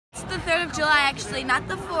It's the 3rd of July, actually, not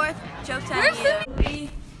the 4th. Joke's on you.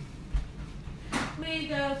 We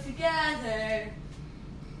go together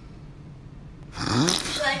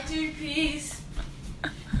like 2 peas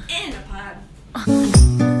in a pod.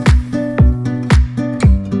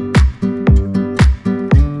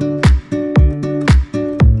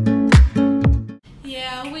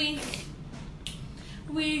 Yeah,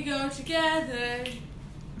 we go together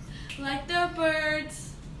like the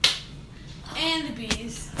birds and the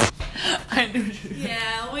bees. I knew.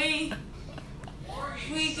 Yeah, we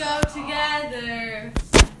go together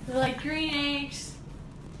like green eggs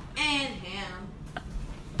and ham.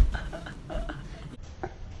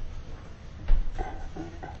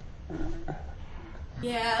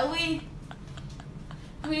 Yeah, we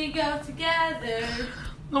go together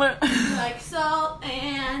like salt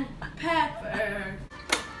and pepper.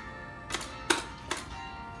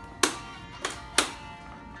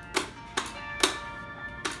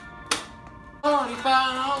 Already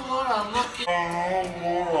found what I'm looking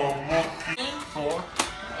for.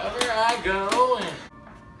 Wherever I go, and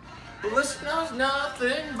the listener's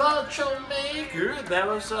nothing but troublemaker that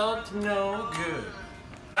was up to no good.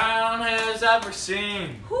 Town has ever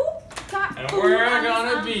seen, and we're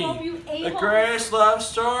gonna be the greatest love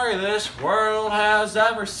story this world has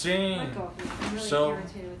ever seen. So,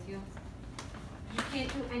 you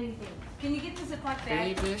can't do anything. Can you get to Ziploc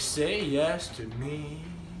bag? baby, say yes to me.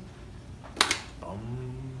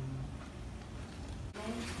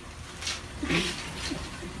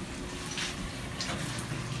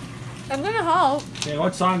 I'm gonna help. Okay,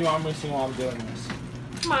 what song do you want me to sing while I'm doing this?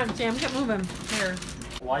 Come on, Sam, get moving. Here.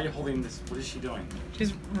 Why are you holding this? What is she doing?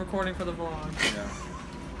 She's recording for the vlog. Yeah.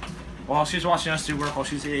 Well, she's watching us do work while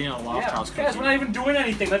she's eating a Loft House cookie. Guys, we're not even doing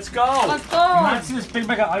anything. Let's go. Let's go. You want to see this big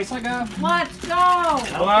bag of ice I got? Let's go.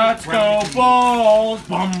 Let's go, balls!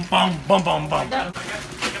 Bum, bum, bum, bum, bum. Get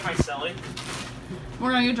my celly.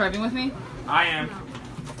 Morgan, are you driving with me? I am.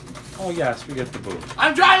 Oh, yes, we get the boot.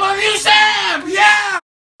 I'm driving with you, Sam! Yeah!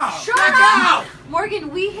 Shut up! Morgan,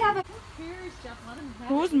 we have a...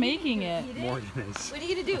 Who's making it? Morgan is. What are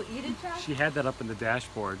you gonna do? Eat it, Chuck? She had that up in the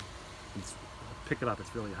dashboard. Pick it up,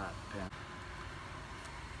 it's really hot. Pan.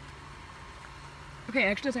 Okay,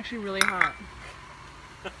 actually, it's actually really hot.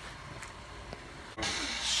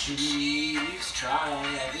 She's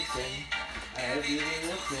trying everything, every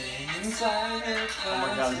little thing inside her. Oh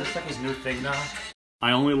my god, is this like his new thing now?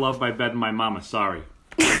 I only love my bed and my mama. Sorry.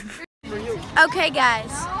 Okay,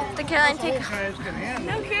 guys, it's the Caroline take.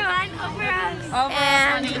 No, Caroline, over us.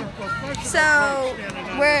 And so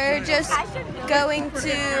we're just going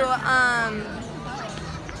to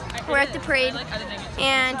we're at the parade,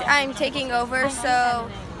 and I'm taking over. So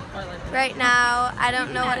right now, I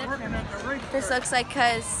don't know what this looks like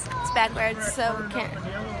because it's backwards, so we can't.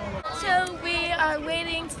 So we are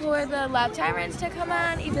waiting for the loud sirens to come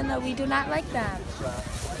on, even though we do not like them.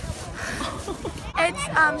 It's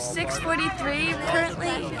 6:43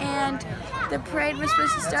 currently, and the parade was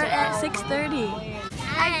supposed to start at 6:30.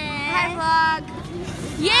 Hi vlog!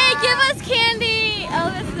 Yay! Give us candy! Oh,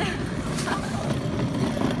 that's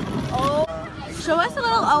oh, show us a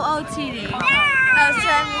little OOTD. Oh, so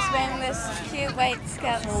I'm just wearing this cute white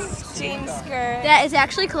Scouts jean skirt. That is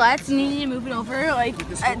actually Colette's, and you need to move it over like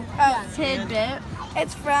a tidbit.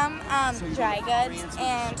 It's from Dry Goods,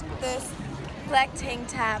 and this black tank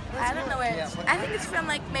top. I don't know where it's. I think it's from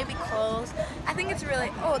like maybe Kohl's. I think it's really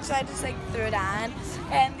old, so I just like threw it on.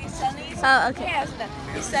 And these sunnies. Oh, okay. Yeah,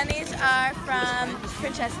 these sunnies are from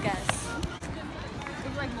Francesca's.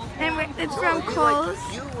 And it's from Kohl's.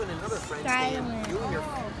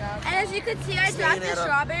 And as you can see, I dropped the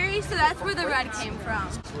strawberry, so that's where the red came from.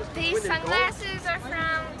 These sunglasses are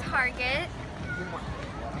from Target.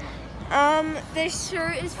 This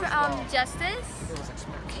shirt is from Justice.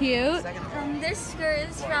 Cute. This skirt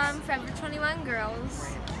is from Forever 21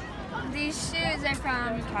 Girls. These shoes are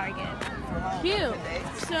from Target. Cute.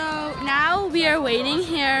 So now we are waiting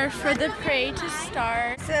here for the parade to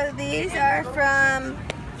start. So these are from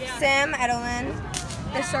Sam Edelman,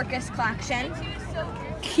 the Circus Collection.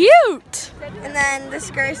 Cute! And then the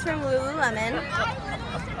skirt is from Lululemon.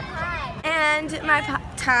 And my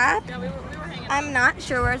top, I'm not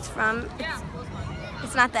sure where it's from.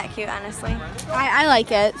 It's not that cute, honestly. I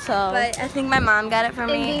like it, so. But I think my mom got it for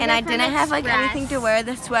me, and I didn't have like anything to wear.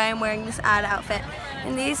 That's why I'm wearing this odd outfit.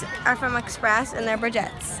 And these are from Express, and they're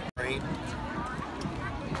Bridgette's.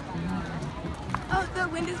 Oh, the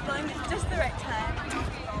wind is blowing at just the right time.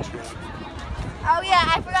 Oh yeah,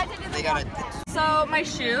 I forgot to do the So my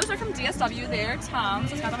shoes are from DSW. They're Tom's.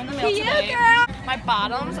 Just got them in the mail today. Girl. My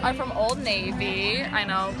bottoms are from Old Navy. I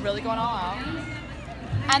know, really going all out.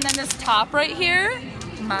 And then this top right here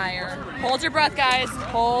Meyer. Hold your breath, guys.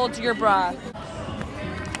 Hold your breath.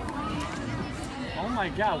 Oh my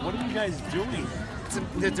God, what are you guys doing?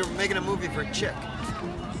 They're making a movie for a chick.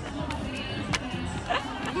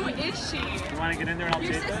 Who is she? You want to get in there and I'll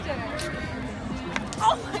Your tape sister. it?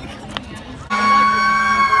 Oh my God.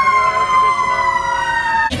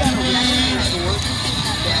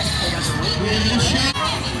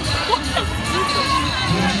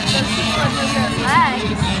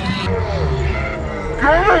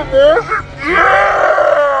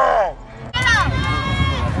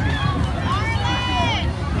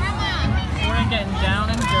 We're getting down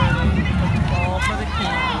and dirty. All for the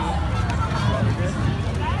candy.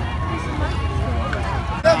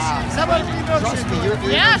 Trust me,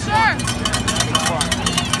 Yeah, sure.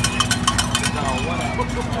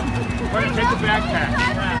 Take the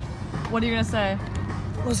backpack. What are you gonna say?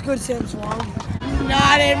 What's good, Sam Swan?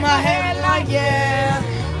 Nodding my head like yeah,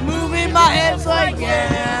 moving my hands like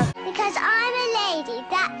yeah. Because I'm a lady,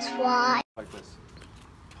 that's why. Like this.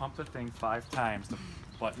 Pump the thing 5 times. The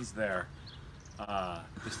button's there. To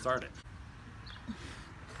start it.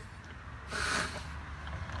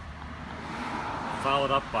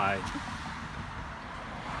 Followed up by.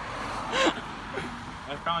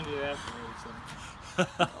 I found you afterwards.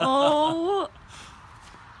 Oh.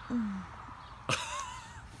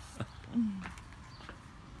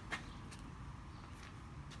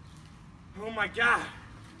 Oh my God.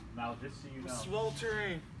 Now, just so you know.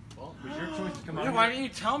 Sweltering. Well, it was your choice to come out Yeah, here. why didn't you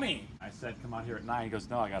tell me? I said come out here at 9. He goes,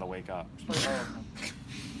 no, I gotta wake up. Yeah,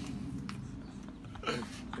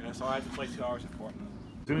 so I have to play 2 hours of Fortnite.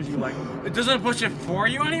 As soon as you like. It doesn't push it for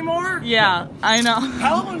you anymore? Yeah, I know.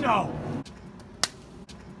 Hell no!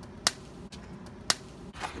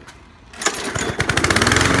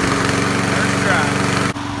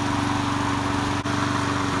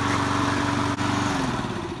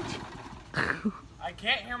 I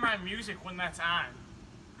can't hear my music when that's on.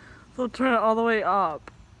 So turn it all the way up.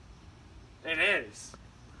 It is.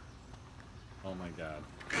 Oh my God.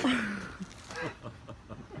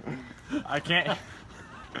 I can't.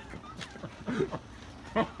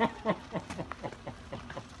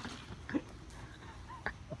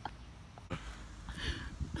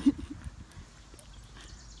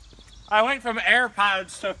 I went from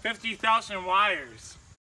AirPods to 50,000 wires.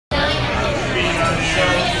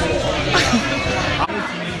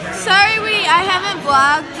 Sorry I haven't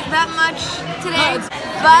vlogged that much today,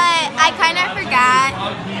 but I kind of forgot,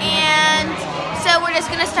 and so we're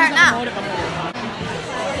just gonna start now.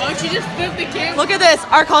 Why don't you just flip the camera? Look at this.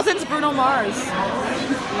 Our cousin's Bruno Mars.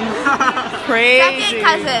 Crazy. Second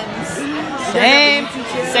cousins.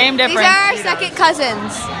 Same difference. These are our second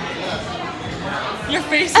cousins. Your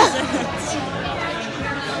face is in it.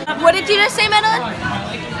 What did you just say, Madeline?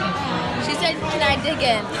 She said, can I dig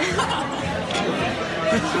in?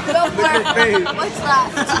 Go for it. What's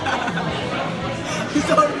left?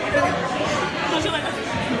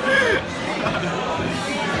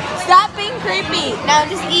 Stop being creepy. Now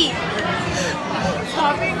just eat.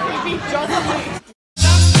 Stop being creepy. Just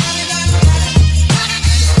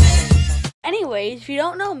Anyways, if you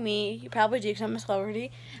don't know me, you probably do because I'm a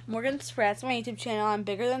celebrity. Morgan Spratt's my YouTube channel. I'm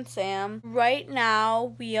bigger than Sam. Right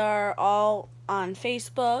now, we are all on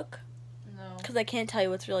Facebook. No. Because I can't tell you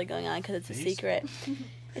what's really going on because it's a secret.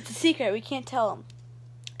 It's a secret. We can't tell them.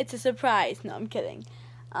 It's a surprise. No, I'm kidding.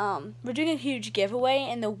 We're doing a huge giveaway,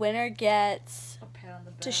 and the winner gets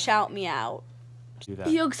to shout me out. Do that.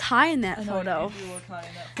 He looks high in that photo.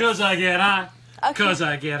 Cause I get high. Okay. Cause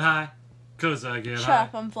I get high. Cause I get Shut high.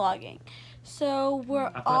 up, I'm vlogging. So we're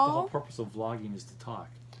I thought the whole purpose of vlogging is to talk.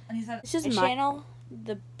 This is my channel,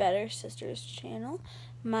 the Better Sisters channel.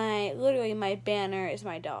 Literally my banner is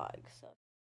my dog. So.